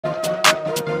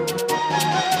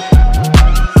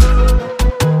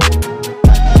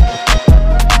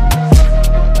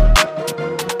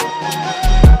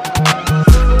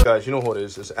you know who it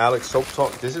is. It's Alex Soap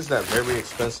Talk. This is that very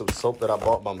expensive soap that I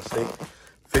bought by mistake.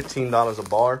 $15 a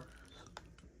bar.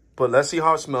 But let's see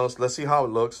how it smells. Let's see how it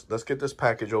looks. Let's get this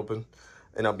package open.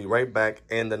 And I'll be right back.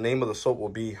 And the name of the soap will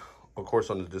be, of course,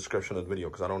 on the description of the video.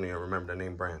 Because I don't even remember the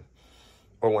name brand.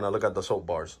 Or when I look at the soap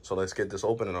bars. So let's get this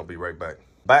open and I'll be right back.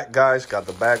 Back, guys. Got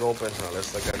the bag open. Now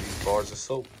let's look at these bars of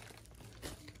soap.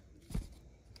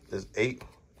 There's eight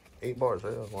bars,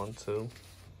 right? 1, 2,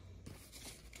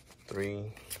 3,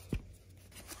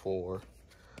 4,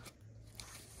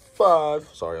 5.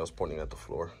 Sorry, I was pointing at the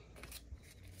floor.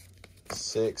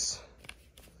 6,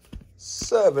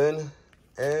 7,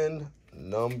 and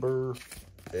number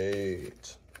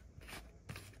 8.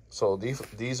 So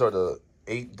these are the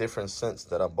 8 different scents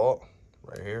that I bought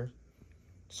right here.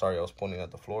 Sorry, I was pointing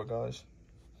at the floor, guys.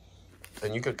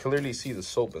 And you could clearly see the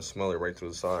soap and smell it right through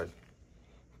the side.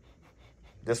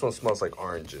 This one smells like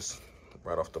oranges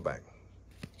right off the back.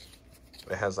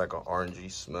 It has like an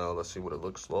orangey smell. Let's see what it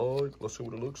looks like. Let's see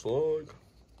what it looks like.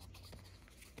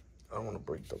 I don't want to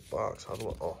break the box. How do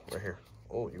I? Oh, right here.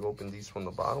 Oh, you open these from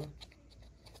the bottom?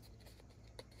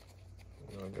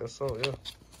 I guess so, yeah.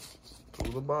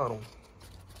 To the bottom.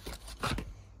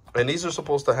 And these are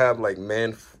supposed to have like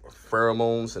man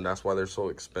pheromones, and that's why they're so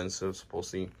expensive.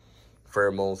 Supposed to be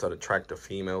pheromones that attract a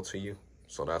female to you.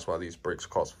 So that's why these bricks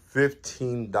cost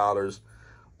 $15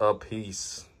 a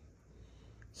piece.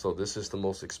 So this is the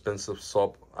most expensive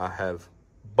soap I have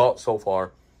bought so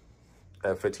far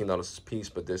at $15 a piece.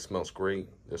 But this smells great.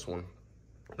 This one,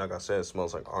 like I said,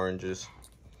 smells like oranges.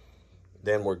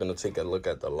 Then we're going to take a look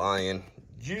at the Lion.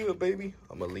 Yeah, baby.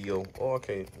 I'm a Leo. Oh,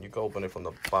 okay. You can open it from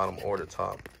the bottom or the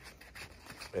top.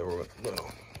 They were, you know,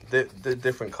 the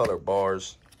different color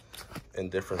bars and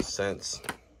different scents.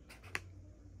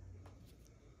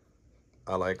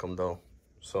 I like them though.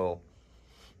 So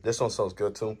this one smells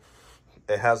good too.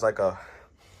 It has like a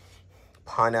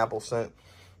pineapple scent.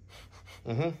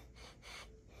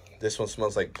 This one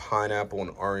smells like pineapple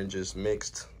and oranges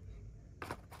mixed.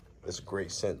 It's a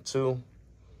great scent too.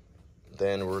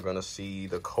 Then we're gonna see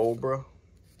the Cobra.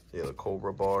 Yeah, the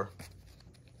Cobra bar.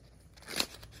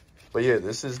 But yeah,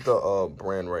 this is the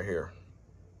brand right here.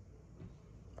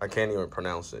 I can't even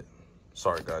pronounce it.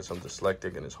 Sorry guys, I'm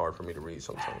dyslexic and it's hard for me to read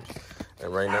sometimes.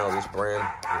 And right now this brand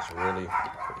is really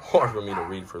hard for me to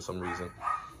read for some reason.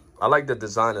 I like the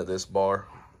design of this bar.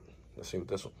 Let's see what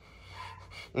this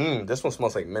one. This one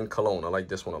smells like mint cologne. I like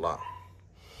this one a lot.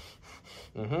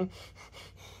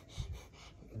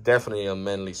 Definitely a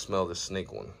manly smell, the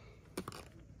snake one.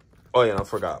 Oh yeah, and I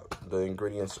forgot. The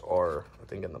ingredients are, I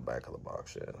think, in the back of the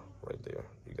box. Yeah, right there.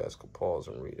 You guys can pause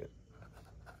and read it.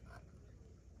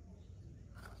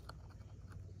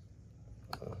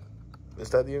 Is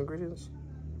that the ingredients?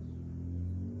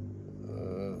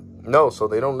 No, so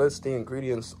they don't list the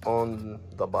ingredients on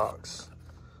the box.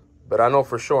 But I know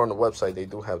for sure on the website they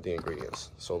do have the ingredients.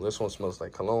 So this one smells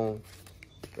like cologne.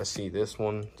 Let's see this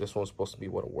one. This one's supposed to be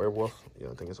what, a werewolf? Yeah,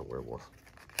 I think it's a werewolf.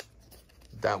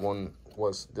 That one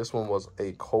was, this one was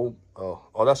a oh,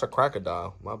 that's a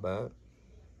crocodile. My bad.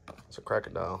 It's a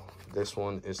crocodile. This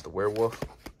one is the werewolf.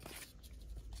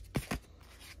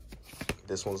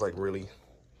 This one's like really...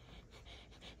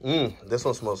 this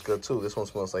one smells good too. This one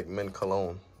smells like mint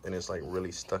cologne, and it's like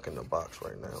really stuck in the box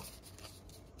right now.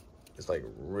 It's like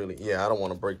really, yeah, I don't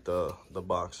want to break the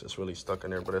box. It's really stuck in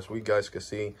there, but as we guys can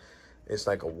see, it's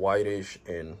like a whitish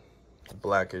and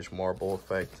blackish marble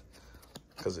effect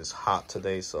because it's hot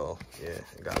today. So yeah,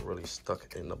 it got really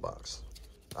stuck in the box.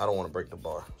 I don't want to break the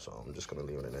bar, so I'm just gonna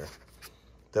leave it in there.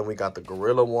 Then we got the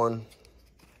Gorilla one.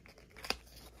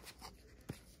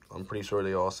 I'm pretty sure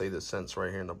they all say the scents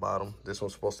right here in the bottom. This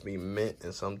one's supposed to be mint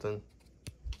and something.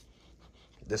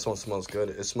 This one smells good.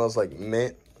 It smells like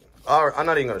mint. I'm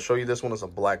not even going to show you this one. It's a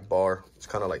black bar. It's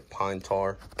kind of like pine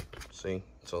tar. See?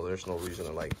 So there's no reason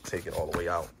to like take it all the way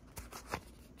out.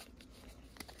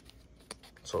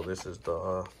 So this is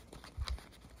the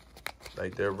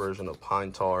like their version of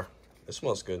pine tar. It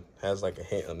smells good. Has like a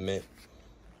hint of mint.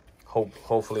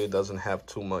 Hopefully it doesn't have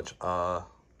too much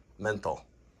menthol,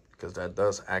 because that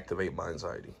does activate my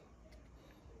anxiety.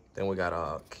 Then we got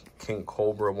a King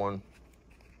Cobra one.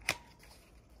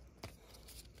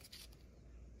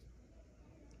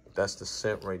 That's the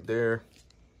scent right there.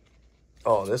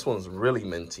 Oh, this one's really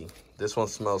minty. This one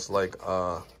smells like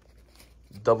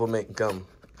double mint gum.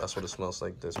 That's what it smells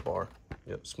like, this bar.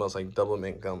 Yep, smells like double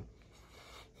mint gum.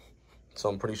 So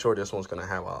I'm pretty sure this one's gonna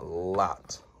have a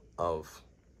lot of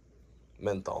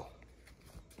menthol.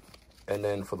 And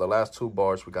then for the last 2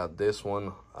 bars, we got this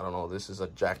one. I don't know, this is a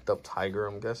jacked up tiger,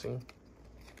 I'm guessing.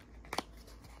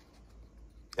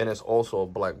 And it's also a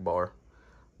black bar.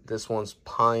 This one's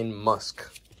pine musk.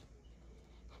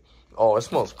 Oh, it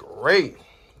smells great.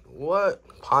 What?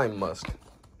 Pine musk.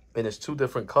 And it's 2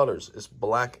 different colors. It's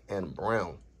black and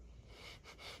brown.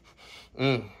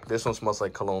 This one smells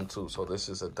like cologne too. So this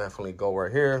is a definitely go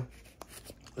right here.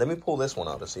 Let me pull this one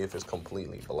out to see if it's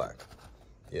completely black.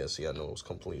 Yeah, see, I know it was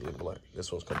completely black.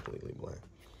 This one's completely black.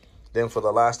 Then for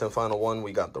the last and final one,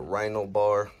 we got the Rhino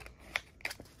bar.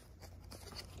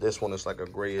 This one is like a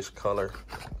grayish color.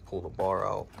 Pull the bar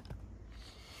out.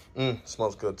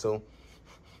 Smells good too.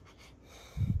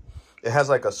 It has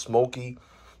like a smoky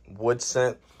wood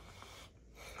scent.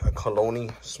 A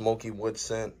cologne smoky wood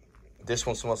scent. This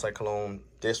one smells like cologne.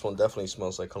 This one definitely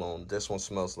smells like cologne. This one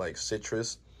smells like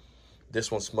citrus. This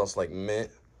one smells like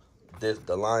mint.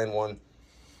 The Lion one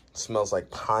smells like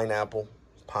pineapple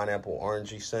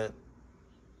orangey scent.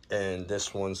 And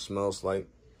this one smells like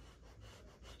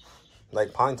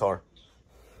pine tar.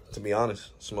 To be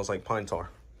honest, it smells like pine tar.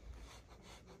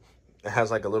 It has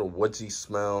like a little woodsy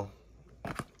smell.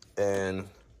 And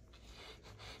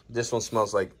this one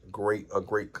smells like a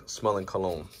great smelling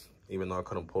cologne. Even though I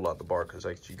couldn't pull out the bar because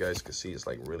like you guys can see it's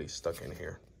like really stuck in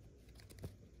here.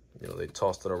 You know, they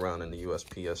tossed it around in the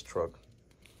USPS truck.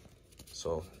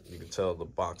 So you can tell the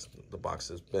box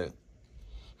is bent.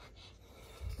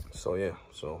 So yeah,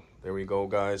 so there we go,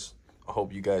 guys. I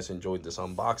hope you guys enjoyed this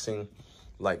unboxing.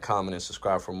 Like, comment, and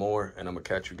subscribe for more. And I'm going to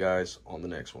catch you guys on the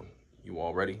next one. You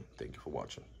all ready? Thank you for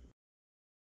watching.